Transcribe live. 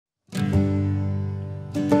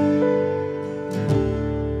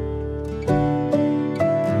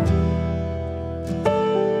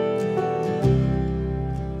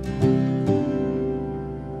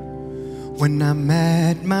I'm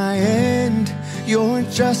at my end, you're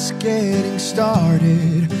just getting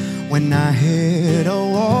started. When I hit a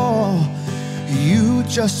wall, you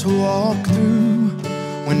just walk through.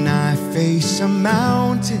 When I face a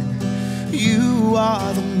mountain, you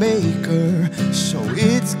are the maker, so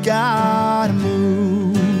it's gotta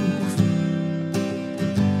move.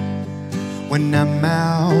 When I'm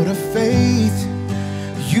out of faith,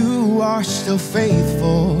 you are still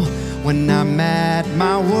faithful. When I'm at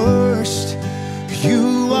my worst,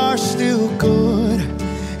 you are still good.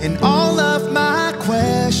 In all of my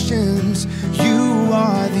questions, you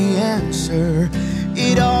are the answer.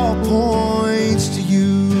 It all points to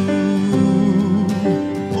you.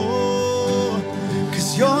 Oh,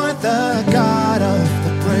 'cause you're the God of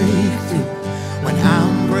the breakthrough. When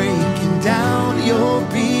I'm breaking down, you'll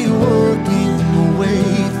be working the way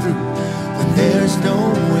through. When there's no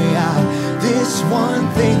way out, this one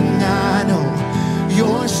thing I know,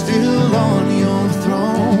 you're still on your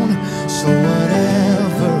throne. So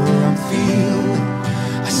whatever I'm feeling,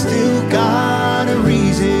 I still got a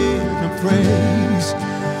reason to praise,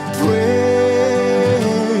 praise,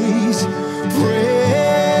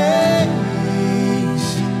 praise.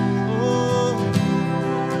 Oh.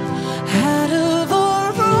 Out of our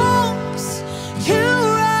wrongs, you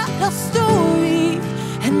write a story,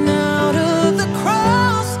 and out of the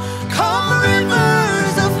cross come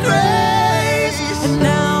rivers of grace, and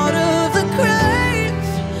out of the grave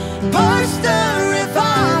burst a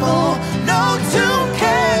revival no tomb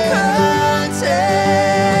can contain.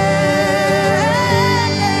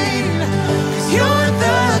 'Cause you're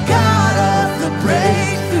the God of the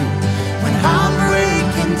breakthrough. When I'm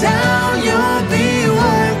breaking down, you'll be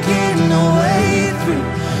working the way through.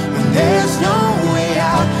 When there's no way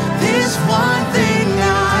out, this one thing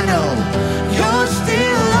I know, you're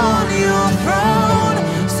still on your throne.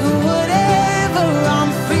 So whatever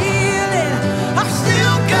I'm feeling, I've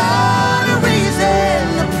still got a reason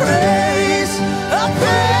to praise, a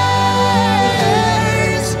praise,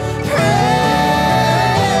 praise.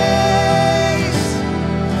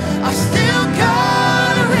 I've still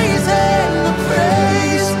got a reason to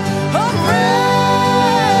praise, a praise,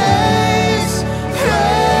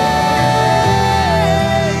 praise.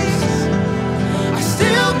 I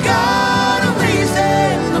still got a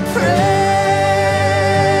reason to praise.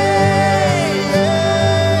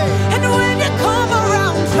 And when you come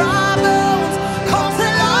around dry bones, come to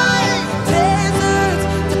life, deserts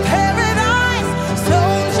to paradise,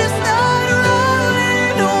 stones just start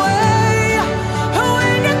rolling away. And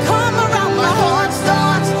when you come around, my heart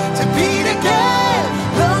starts to beat again,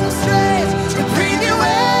 lungs stretch to breathe you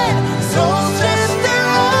in, souls just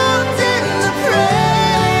erupt into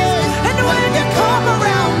praise. And when you come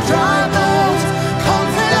around dry bones, come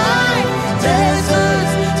to life,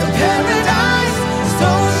 deserts to paradise,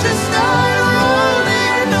 stones just start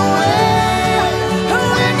rolling away. And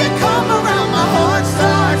when you come around, my heart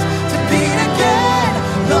starts to beat again,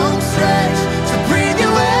 lungs stretch to breathe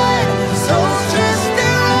you in, souls just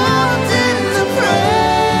erupt into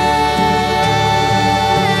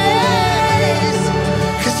praise.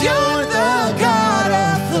 'Cause you're the God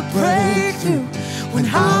of the breakthrough. When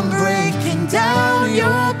I'm breaking down,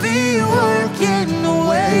 you'll be working the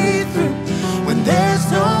way through. When there's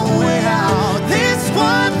no way out, this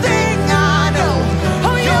one thing I know,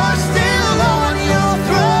 oh, you're still on your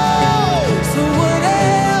throne. So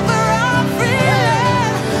whatever I'm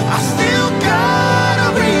feeling, I still got a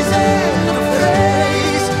reason to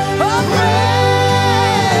praise, a praise,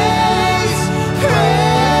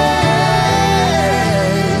 praise.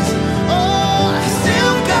 Oh, I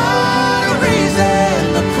still got a reason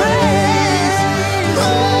to praise,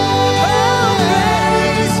 praise,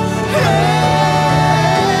 praise.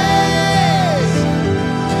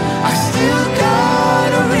 I still got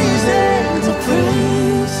a reason to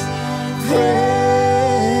praise,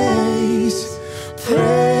 praise,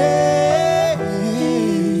 praise.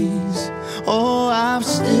 Oh, I've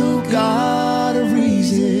still got a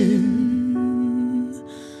reason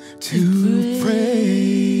to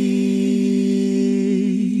praise.